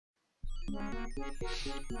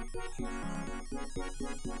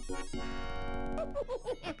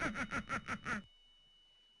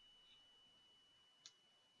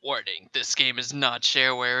Warning, this game is not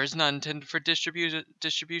shareware, is not intended for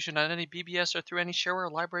distribution on any BBS or through any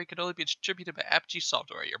shareware library. It can only be distributed by Apogee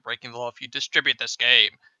Software. You're breaking the law if you distribute this game.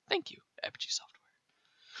 Thank you, Apogee Software.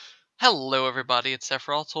 Hello everybody, it's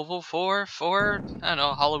Sephiroth 1204 for, I don't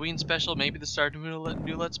know, Halloween special, maybe the start of a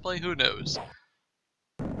new Let's Play, who knows.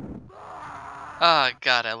 Ah,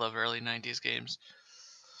 God, I love early 90s games.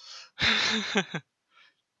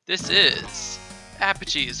 This is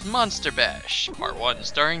Apogee's Monster Bash, Part 1,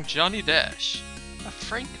 starring Johnny Dash, a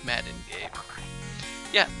Frank Madden game.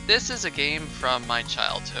 Yeah, this is a game from my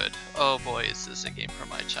childhood. Oh boy, is this a game from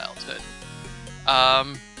my childhood.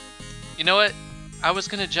 You know what? I was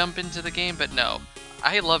gonna jump into the game, but no.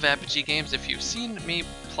 I love Apogee games. If you've seen me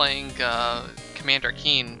playing Commander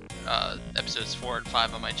Keen episodes 4 and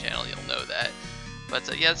 5 on my channel, you'll know that.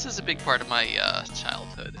 But yeah, this is a big part of my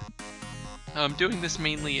childhood. I'm doing this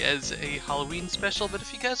mainly as a Halloween special, but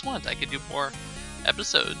if you guys want, I could do more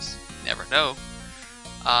episodes. You never know.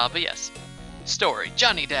 But yes. Story: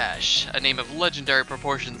 Johnny Dash, a name of legendary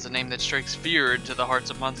proportions, a name that strikes fear into the hearts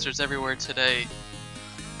of monsters everywhere today.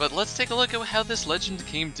 But let's take a look at how this legend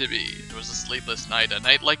came to be. It was a sleepless night, a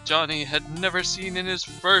night like Johnny had never seen in his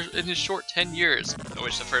short 10 years, of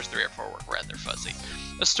which the first 3 or 4 were rather fuzzy.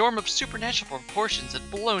 A storm of supernatural proportions had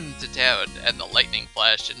blown into town, and the lightning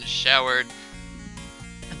flashed and showered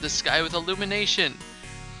the sky with illumination.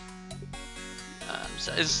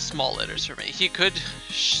 It's small letters for me. He could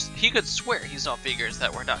swear he saw figures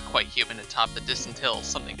that were not quite human atop the distant hills.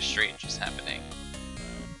 Something strange was happening.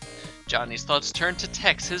 Johnny's thoughts turned to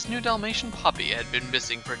Tex. His new Dalmatian puppy had been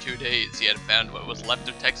missing for 2 days. He had found what was left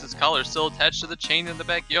of Tex's collar still attached to the chain in the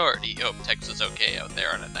backyard. He hoped Tex was okay out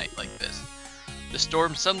there on a night like this. The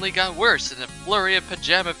storm suddenly got worse. In a flurry of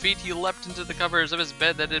pajama feet, he leapt into the covers of his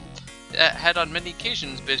bed that had on many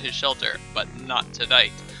occasions been his shelter, but not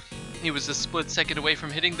tonight. He was a split second away from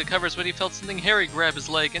hitting the covers when he felt something hairy grab his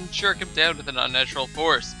leg and jerk him down with an unnatural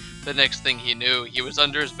force. The next thing he knew, he was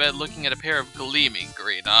under his bed looking at a pair of gleaming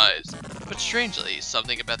green eyes. But strangely,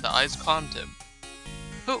 something about the eyes calmed him.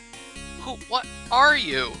 What are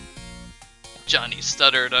you? Johnny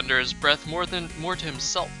stuttered under his breath, more to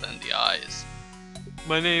himself than the eyes.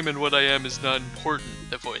 My name and what I am is not important,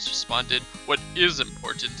 the voice responded. What is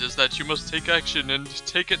important is that you must take action, and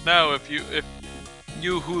take it now if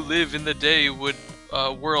you who live in the day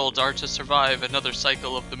world are to survive another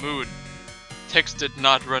cycle of the moon. Tex did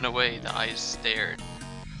not run away, the eyes stared.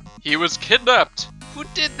 He was kidnapped! Who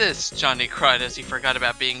did this? Johnny cried as he forgot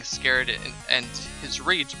about being scared, and his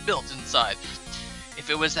rage built inside. If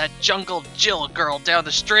it was that Jungle Jill girl down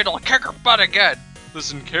the street, I'll kick her butt again!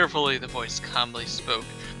 Listen carefully, the voice calmly spoke.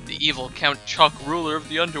 The evil Count Chuck, ruler of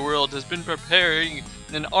the underworld, has been preparing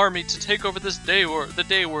an army to take over the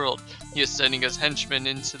day world. He is sending his henchmen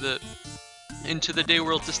into the day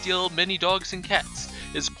world to steal many dogs and cats.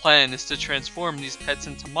 His plan is to transform these pets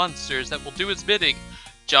into monsters that will do his bidding.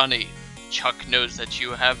 Johnny, Chuck knows that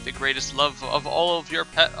you have the greatest love of all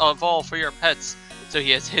for your pets, so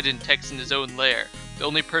he has hidden Tex in his own lair. The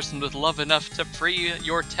only person with love enough to free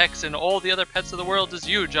your Tex and all the other pets of the world is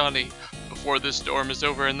you, Johnny. Before this storm is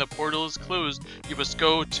over and the portal is closed, you must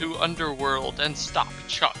go to Underworld and stop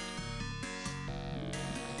Chuck.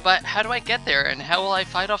 But how do I get there, and how will I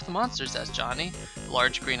fight off the monsters? Asked Johnny. The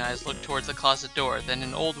large green eyes looked towards the closet door, then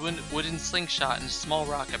an old wooden slingshot and a small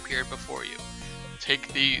rock appeared before you.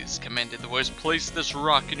 Take these, commanded the voice. Place this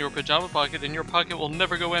rock in your pajama pocket, and your pocket will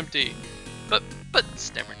never go empty. But,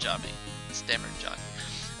 stammered Johnny.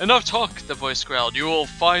 Enough talk, the voice growled. You will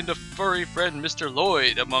find a furry friend, Mr.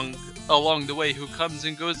 Lloyd, along the way, who comes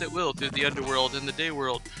and goes at will through the underworld and the day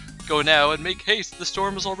world. Go now and make haste, the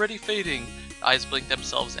storm is already fading. The eyes blinked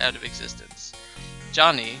themselves out of existence.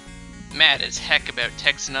 Johnny, mad as heck about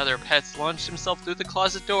Tex and other pets, launched himself through the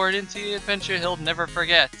closet door and into the adventure he'll never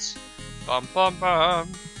forget. Bum bum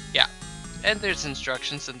bum. Yeah, and there's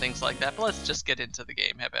instructions and things like that, but let's just get into the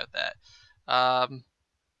game. How about that?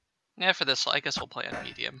 Yeah, for this, I guess we'll play on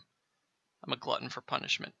medium. I'm a glutton for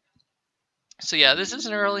punishment. So yeah, this is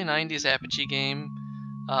an early 90s Apogee game.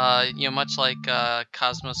 Much like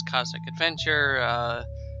Cosmos Cosmic Adventure.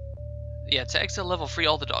 Yeah, to exit level, free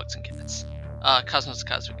all the dogs and cats. Cosmos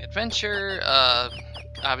Cosmic Adventure,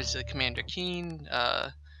 obviously Commander Keen,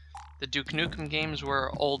 the Duke Nukem games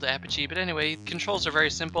were old Apogee, but anyway, controls are very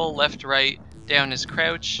simple. Left, right, down is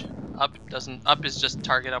crouch, up is just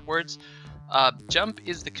target upwards. Jump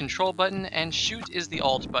is the control button, and shoot is the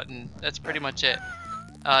alt button. That's pretty much it.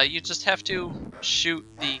 You just have to shoot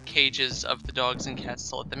the cages of the dogs and cats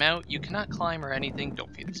to let them out. You cannot climb or anything.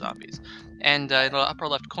 Don't feed the zombies. And in the upper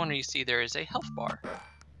left corner, you see there is a health bar.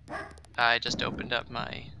 I just opened up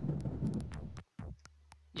my...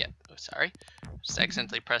 Yeah, oh, sorry. Just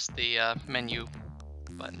accidentally pressed the menu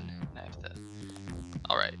button. I have to...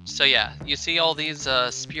 Alright, so yeah, you see all these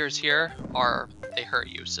spears here they hurt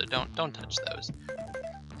you, so don't touch those.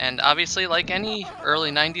 And obviously, like any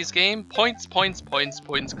early 90s game, points,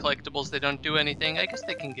 collectibles, they don't do anything. I guess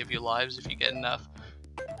they can give you lives if you get enough.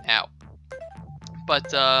 Ow.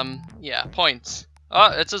 But, yeah, points.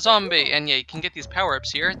 Oh, it's a zombie! And yeah, you can get these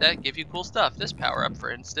power-ups here that give you cool stuff. This power-up, for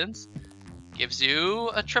instance, gives you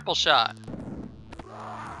a triple shot.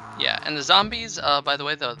 Yeah, and the zombies, by the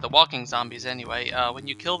way, the walking zombies anyway, when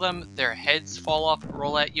you kill them, their heads fall off,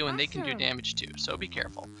 roll at you, and they can do damage too, so be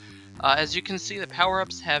careful. As you can see, the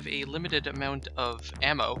power-ups have a limited amount of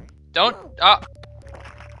ammo.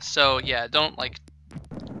 So yeah, don't like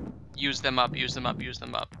use them up.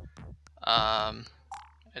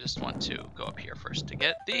 I just want to go up here first to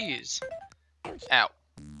get these. Ow.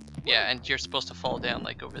 Yeah, and you're supposed to fall down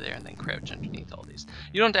like over there and then crouch underneath all these.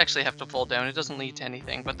 You don't actually have to fall down, it doesn't lead to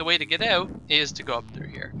anything, but the way to get out is to go up through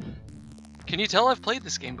here. Can you tell I've played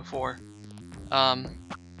this game before? There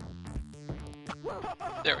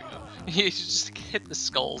we go. You just hit the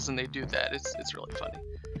skulls and they do that. It's really funny.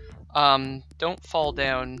 Don't fall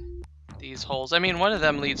down these holes. I mean, one of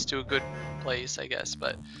them leads to a good place, I guess,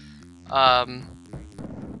 but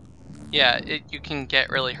yeah, you can get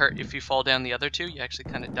really hurt if you fall down the other two. You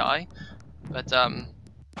actually kind of die. But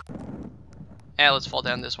yeah, let's fall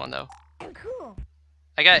down this one though. Cool.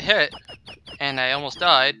 I got hit and I almost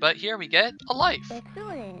died, but here we get a life.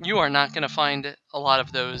 Excellent. You are not gonna find a lot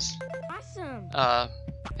of those Awesome.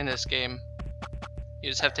 in this game. You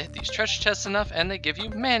just have to hit these treasure chests enough and they give you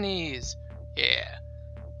manis. Yeah.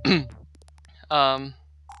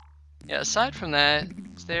 Yeah, aside from that,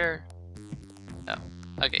 is there... No.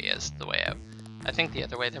 Okay, yes, the way out. I think the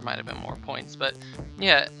other way there might have been more points, but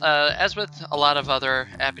yeah, as with a lot of other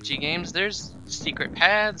Apogee games, there's secret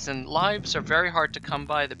paths and lives are very hard to come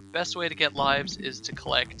by. The best way to get lives is to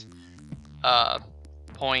collect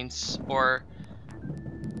points, or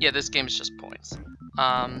yeah, this game is just points.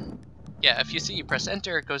 Yeah, if you see you press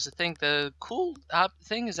enter, it goes to thing. The cool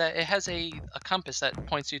thing is that it has a compass that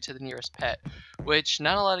points you to the nearest pet, which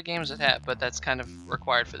not a lot of games have that, but that's kind of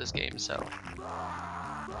required for this game, so...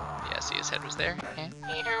 Yeah, see his head was there.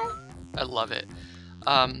 I love it.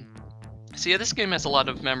 So yeah, this game has a lot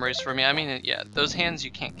of memories for me. I mean, yeah, those hands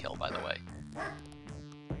you can't kill, by the way.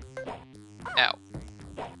 Ow.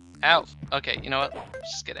 Ow. Okay, you know what?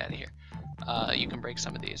 Just get out of here. You can break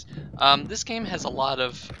some of these. This game has a lot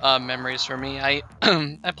of memories for me. I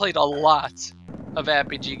I played a lot of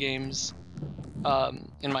Apogee games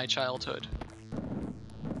in my childhood.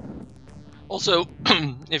 Also,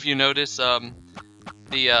 if you notice,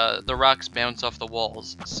 the rocks bounce off the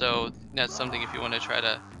walls, so that's something if you want to try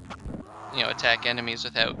to, you know, attack enemies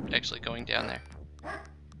without actually going down there.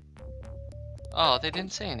 Oh, they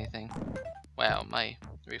didn't say anything. Wow, my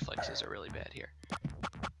reflexes are really bad here.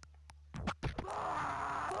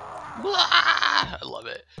 I love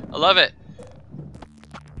it. I love it.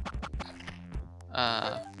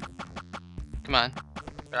 Come on.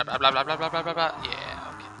 Blah, blah, blah, blah, blah, blah, blah, blah.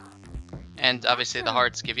 Yeah, okay. And obviously the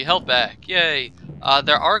hearts give you health back. Yay.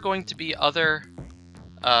 There are going to be other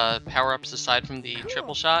power-ups aside from the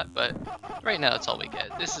triple shot, but right now that's all we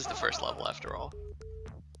get. This is the first level after all.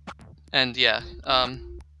 And yeah,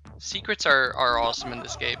 secrets are awesome in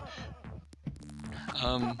this game.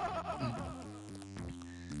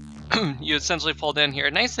 You essentially fall down here.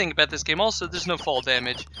 Nice thing about this game also, there's no fall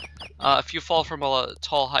damage. If you fall from a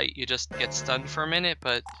tall height, you just get stunned for a minute,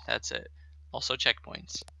 but that's it. Also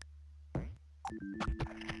checkpoints.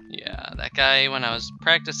 Yeah, that guy, when I was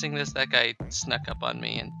practicing this, that guy snuck up on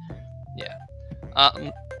me, and yeah.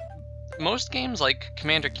 Most games like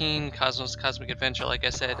Commander Keen, Cosmos Cosmic Adventure, like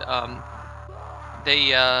I said, they,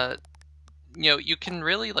 you know, you can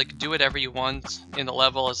really like do whatever you want in the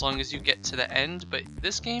level as long as you get to the end, but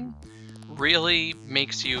this game really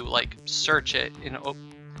makes you like search it in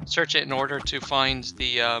order to find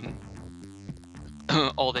the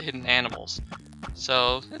all the hidden animals.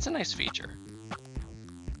 So it's a nice feature.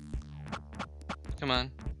 Come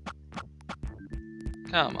on.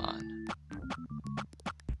 Come on.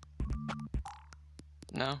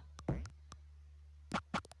 No?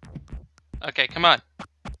 Okay, come on.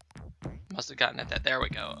 Must have gotten at that. There we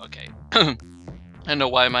go. Okay. I don't know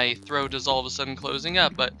why my throat is all of a sudden closing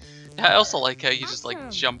up, but I also like how you just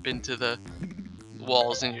like jump into the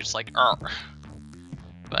walls and you're just like, argh.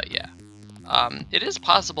 But yeah. It is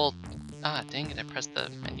possible. Ah, dang it! I pressed the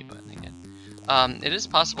menu button again. It is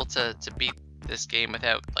possible to beat this game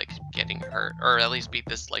without like getting hurt, or at least beat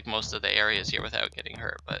this like most of the areas here without getting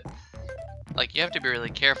hurt. But like you have to be really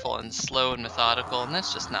careful and slow and methodical, and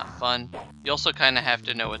that's just not fun. You also kind of have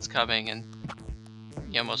to know what's coming, and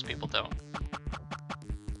yeah, most people don't.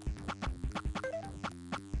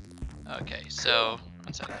 Okay, so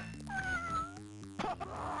one second.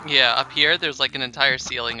 Yeah, up here there's like an entire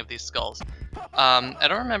ceiling of these skulls. I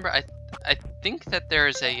don't remember. I think that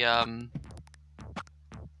there's a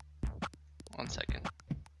one second.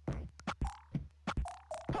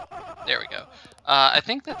 There we go. I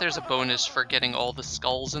think that there's a bonus for getting all the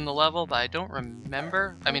skulls in the level, but I don't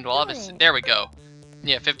remember. I mean, well, obviously, there we go.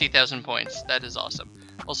 Yeah, 50,000 points. That is awesome.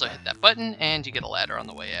 Also hit that button, and you get a ladder on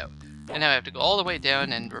the way out. And now I have to go all the way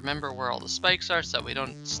down and remember where all the spikes are so we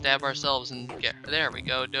don't stab ourselves and get... There we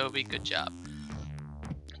go, Dovey. Good job.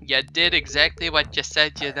 You did exactly what you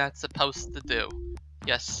said you're not supposed to do.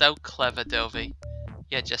 You're so clever, Dovey.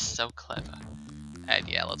 You're just so clever. And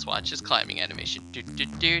yeah, let's watch his climbing animation. Do do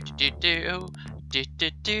do do do do do do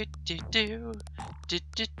do do do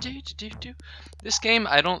do do do do. This game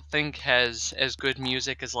I don't think has as good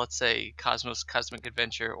music as, let's say, Cosmic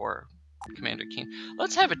Adventure or Commander Keen.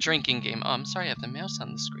 Let's have a drinking game. Oh, I'm sorry, I have the mouse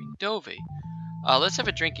on the screen. Dovey. Let's have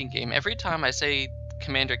a drinking game. Every time I say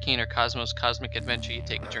Commander Keen or Cosmic Adventure, you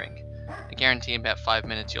take a drink. I guarantee in about 5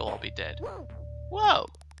 minutes you'll all be dead. Whoa.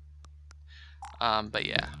 But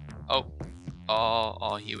yeah. Oh,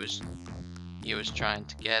 he was trying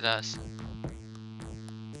to get us.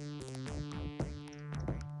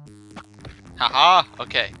 Haha.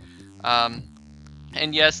 Okay.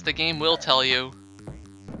 And yes, the game will tell you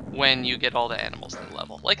when you get all the animals in the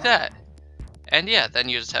level, like that. And yeah, then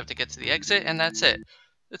you just have to get to the exit, and that's it.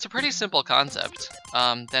 It's a pretty simple concept.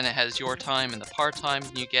 Then it has your time and the par time,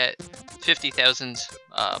 and you get 50,000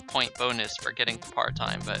 point bonus for getting the par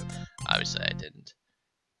time, but obviously I didn't.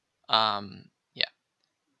 Yeah.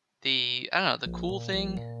 I don't know, the cool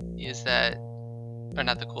thing is that, or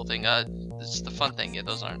not the cool thing, it's the fun thing. Yeah,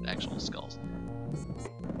 those aren't actual skulls.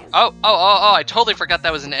 Oh, I totally forgot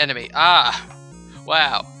that was an enemy. Ah,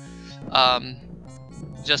 wow.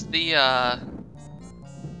 Just the,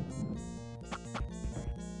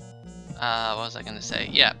 what was I gonna say?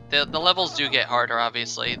 Yeah, the levels do get harder,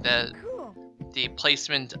 obviously. The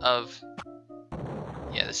placement of,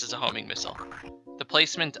 yeah, this is a homing missile. The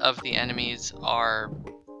placement of the enemies are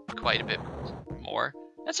quite a bit more.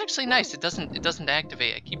 That's actually nice. It doesn't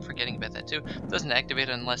activate. I keep forgetting about that too. It doesn't activate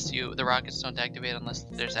unless the rockets don't activate unless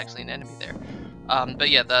there's actually an enemy there.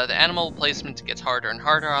 But yeah, the animal placement gets harder and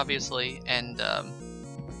harder, obviously, and I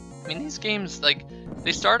mean, these games, like,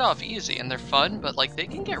 they start off easy and they're fun, but like they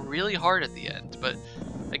can get really hard at the end. But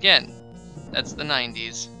again, that's the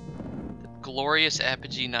 90s, the glorious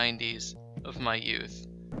Apogee 90s of my youth.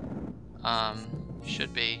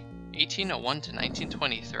 Should be 1801 to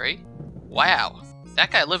 1923. Wow,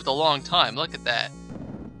 that guy lived a long time. Look at that,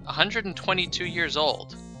 122 years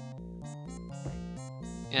old.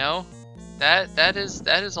 You know, that is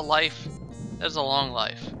a life. That is a long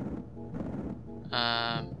life.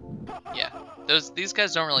 Yeah, these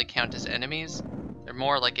guys don't really count as enemies. They're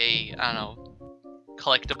more like a, I don't know,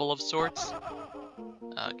 collectible of sorts.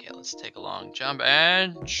 Okay, let's take a long jump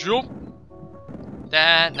and jump.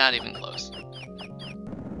 That, not even close.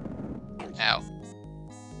 Ow.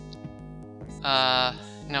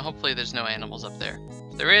 You know, hopefully there's no animals up there.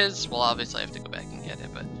 If there is, we'll obviously have to go back and get it,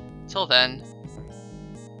 but until then,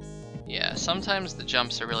 yeah, sometimes the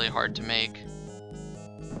jumps are really hard to make.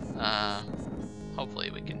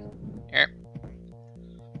 Hopefully we can.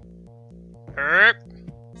 There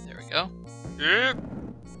we go.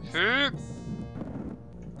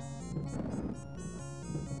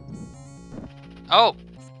 Oh,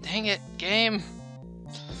 dang it, game.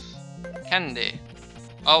 Candy.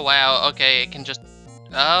 Oh wow, okay, it can just,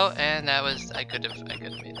 oh, and that was, I could have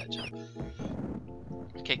made that jump.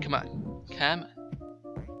 Okay, come on.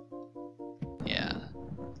 Yeah.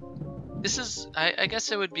 This is, I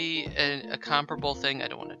guess it would be a comparable thing. I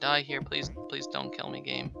don't want to die here. Please don't kill me,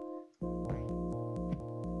 game.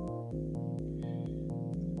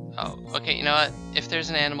 Oh, okay, you know what? If there's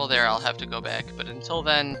an animal there, I'll have to go back. But until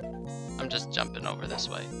then, I'm just jumping over this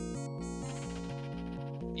way.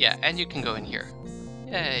 Yeah, and you can go in here.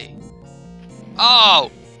 Yay.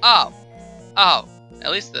 Oh!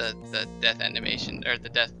 At least the death animation, or the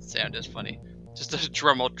death sound is funny. Just a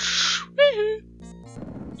drum roll.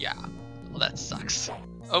 Yeah. Well, that sucks.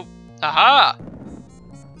 Oh, haha!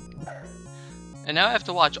 And now I have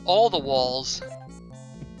to watch all the walls.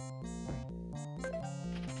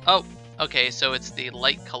 Oh, okay, so it's the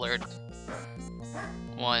light-colored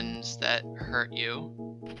ones that hurt you.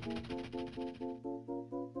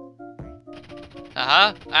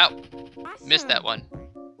 Ow! Awesome. Missed that one.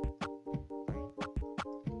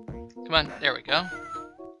 Come on, there we go.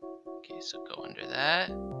 Okay, so go under that,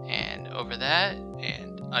 and over that,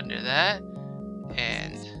 and under that,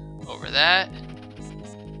 and over that.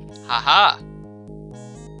 Haha!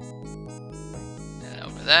 And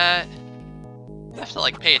over that. I have to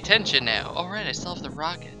like pay attention now. Oh right, I still have the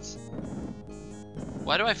rockets.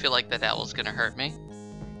 Why do I feel like that owl's gonna hurt me?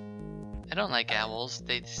 I don't like owls.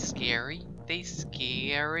 They're scary. They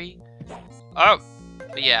scary. Oh!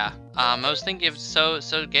 But yeah, I was thinking of, so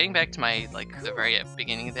getting back to my, like, the very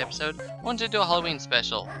beginning of the episode, I wanted to do a Halloween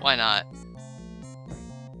special. Why not?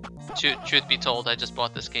 Truth be told, I just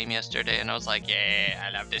bought this game yesterday, and I was like, yeah,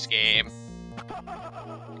 I love this game.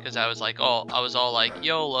 Because I was like, oh, I was all like,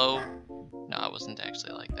 YOLO. No, I wasn't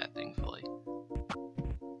actually like that, thankfully.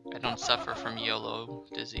 I don't suffer from YOLO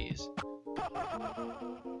disease.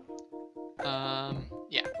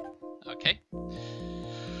 Yeah. Okay.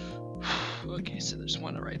 Okay, so there's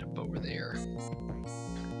one right up over there.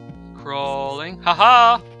 Crawling.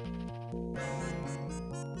 Haha!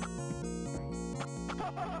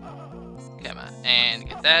 Come on, and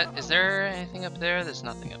get that. Is there anything up there? There's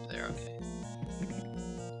nothing up there, okay.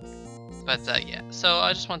 But yeah, so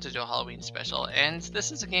I just wanted to do a Halloween special, and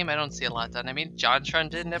this is a game I don't see a lot done. I mean, JonTron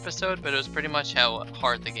did an episode, but it was pretty much how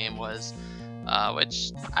hard the game was.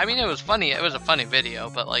 Which, I mean, it was funny. It was a funny video,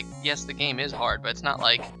 but like, yes, the game is hard, but it's not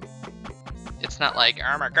like,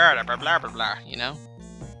 oh my god, blah blah blah blah, you know?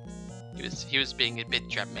 He was being a bit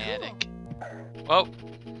dramatic. Whoa.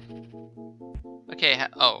 Okay,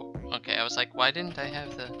 oh, okay, I was like, why didn't I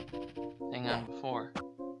have the thing on before?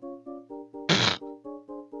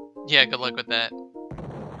 Yeah, good luck with that.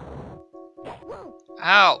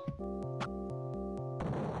 Ow!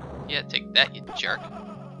 Yeah, take that, you jerk.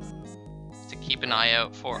 To keep an eye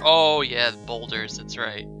out for, oh yeah, the boulders, that's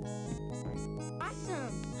right.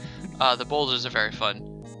 Awesome. The boulders are very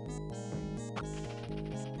fun.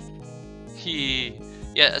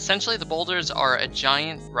 Yeah, essentially the boulders are a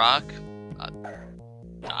giant rock,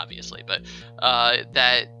 obviously, but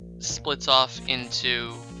that splits off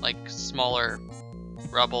into like smaller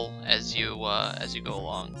rubble as you go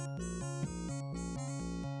along.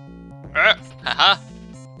 Haha.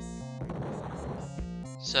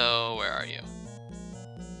 So where are you?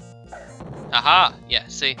 Aha! Yeah,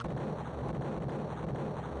 see?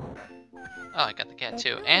 Oh, I got the cat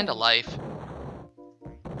too, and a life.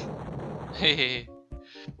 Hehe.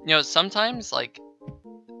 You know, sometimes, like,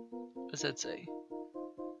 what does that say?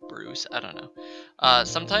 Bruce? I don't know.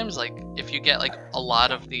 Sometimes, like, if you get, like, a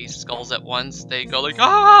lot of these skulls at once, they go like,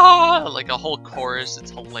 ah! Like a whole chorus.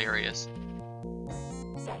 It's hilarious.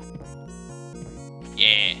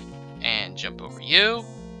 Yeah. And jump over you.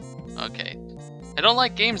 Okay. I don't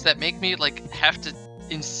like games that make me, like, have to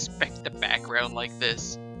inspect the background like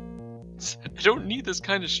this. I don't need this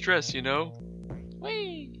kind of stress, you know?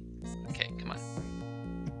 Whee! Okay, come on.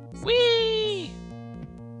 Whee!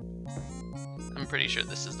 I'm pretty sure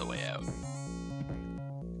this is the way out.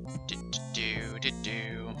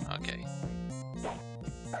 Do. Okay.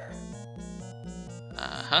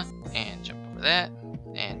 Uh-huh. And jump over that.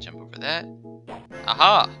 And jump over that.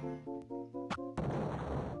 Aha!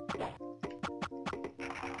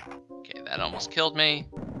 Okay, that almost killed me.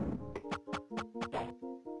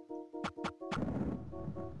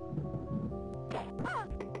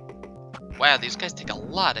 Wow, these guys take a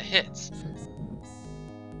lot of hits.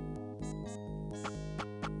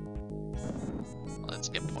 Let's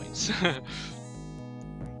get points.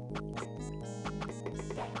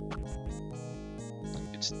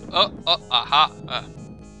 Aha!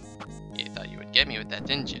 You thought you would get me with that,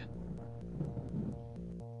 didn't you?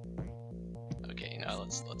 Okay, now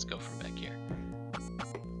let's go from back here.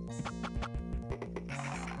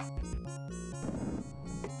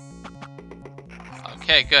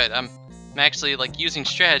 Okay, good. I'm actually like using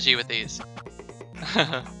strategy with these.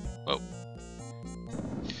 Whoa.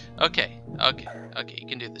 Okay, you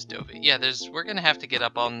can do this, Dovey. Yeah, we're gonna have to get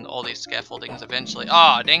up on all these scaffoldings eventually.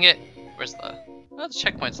 Aw, dang it! Where's the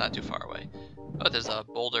checkpoint's not too far away. Oh, there's a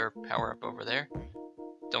boulder power-up over there.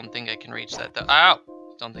 Don't think I can reach that though. Ow!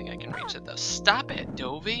 Don't think I can reach it though. Stop it,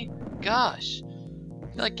 Dovey! Gosh! I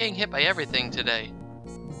feel like getting hit by everything today.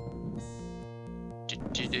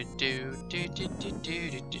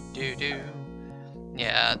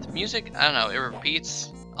 Yeah, the music, I don't know, it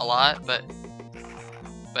repeats a lot, but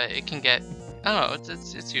it can get, I don't know,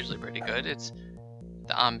 it's usually pretty good. It's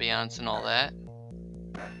the ambiance and all that.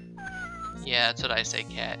 Yeah, that's what I say,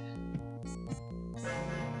 cat.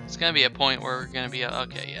 It's gonna be a point where we're gonna be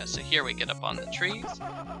okay. Yeah. So here we get up on the trees.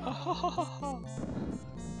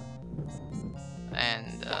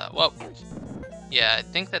 And well, yeah. I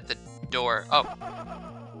think that the door. Oh.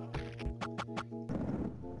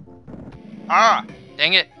 Ah!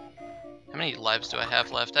 Dang it! How many lives do I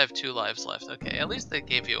have left? I have 2 lives left. Okay, at least they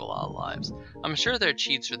gave you a lot of lives. I'm sure there are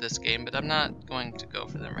cheats for this game, but I'm not going to go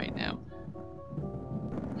for them right now.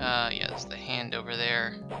 Yeah, there's the hand over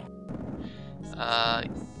there.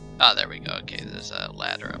 Oh, there we go. Okay, there's a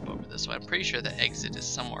ladder up over this way. I'm pretty sure the exit is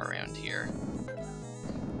somewhere around here.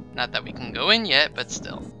 Not that we can go in yet, but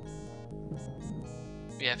still.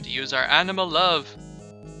 We have to use our animal love.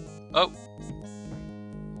 Oh!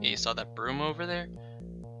 Yeah, you saw that broom over there?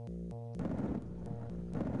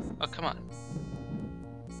 Oh, come on.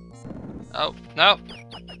 Oh, no!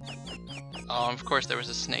 Oh, of course there was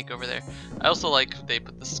a snake over there. I also like they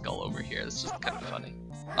put the skull over here. This is kind of funny.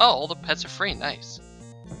 Oh, all the pets are free. Nice.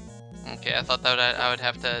 Okay, I thought that I would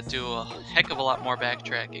have to do a heck of a lot more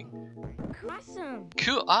backtracking. Awesome.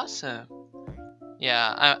 Cool, awesome.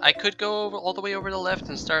 Yeah, I could go all the way over to the left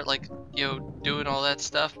and start, like, you know, doing all that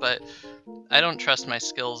stuff, but I don't trust my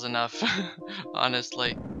skills enough,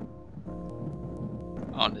 honestly.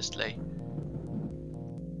 Honestly.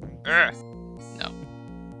 Urgh. No.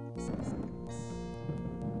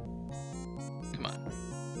 Come on.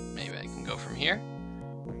 Maybe I can go from here.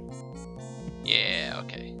 Yeah,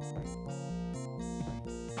 okay.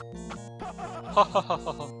 Ho ho ho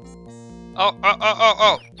ho ho. Oh, oh, oh, oh,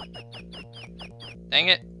 oh! Dang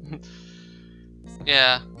it.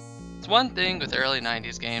 Yeah. It's one thing with early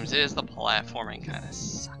 90s games is the platforming kind of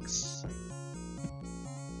sucks.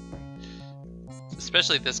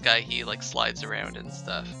 Especially this guy, he like slides around and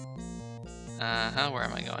stuff. Where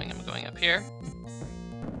am I going? I'm going up here.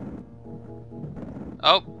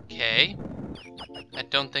 Okay. I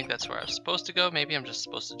don't think that's where I was supposed to go. Maybe I'm just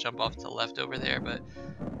supposed to jump off to the left over there, but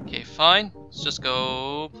okay, fine. Let's just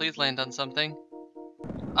go. Please land on something.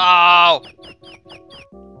 Oh!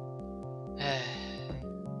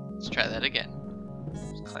 Let's try that again.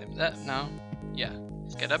 Let's climb that. No. Yeah.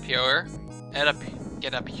 Let's get up here.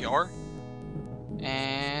 Get up here.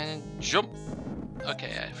 And jump.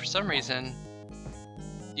 Okay, for some reason,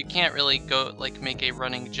 you can't really go, like, make a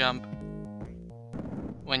running jump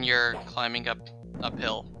when you're climbing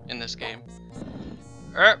uphill in this game.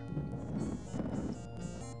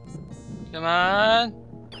 Come on.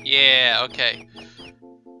 Yeah, okay.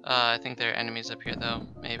 I think there are enemies up here, though.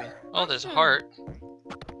 Maybe. Oh, there's a heart.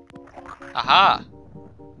 Aha!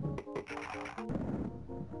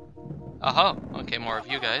 Aha! Okay, more of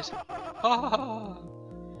you guys.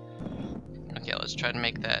 Okay, let's try to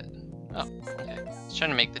make that. Oh, okay. Let's try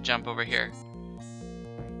to make the jump over here.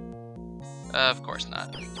 Of course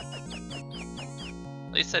not.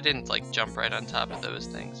 At least I didn't, like, jump right on top of those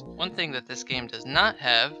things. One thing that this game does not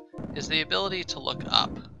have is the ability to look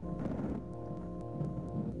up.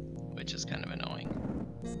 Which is kind of annoying.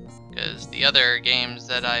 Because the other games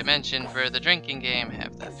that I mentioned for the drinking game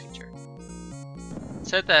have that feature. It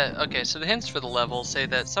said that, okay, so the hints for the level say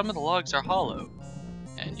that some of the logs are hollow,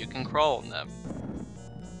 and you can crawl on them.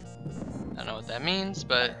 I don't know what that means,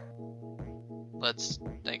 but let's,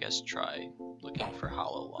 I guess, try looking for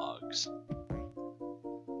hollow logs.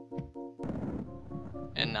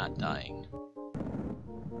 And not dying.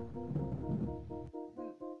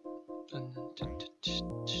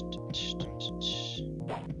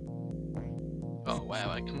 Oh wow,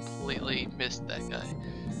 I completely missed that guy.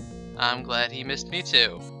 I'm glad he missed me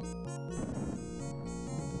too.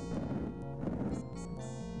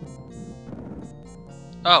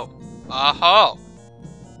 Oh! Aha!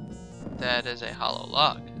 That is a hollow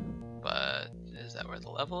log. But is that where the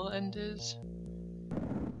level end is?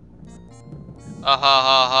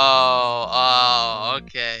 Oh,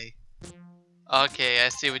 okay. Okay, I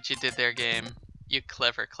see what you did there, game. You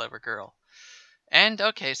clever, clever girl. And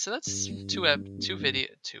okay, so that's two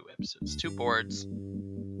episodes, 2 boards.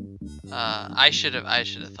 I should have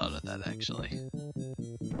thought of that actually.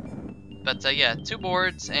 But yeah, 2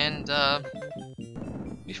 boards, and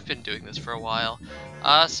we've been doing this for a while.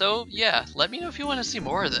 So yeah, let me know if you want to see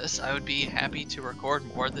more of this. I would be happy to record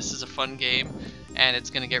more. This is a fun game, and it's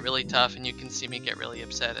gonna get really tough, and you can see me get really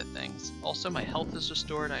upset at things. Also, my health is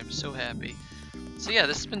restored. I'm so happy. So yeah,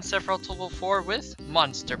 this has been Sephiroth Level 4 with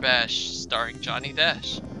Monster Bash, starring Johnny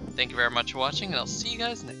Dash. Thank you very much for watching, and I'll see you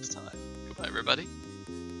guys next time. Goodbye, everybody.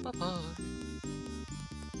 Bye-bye.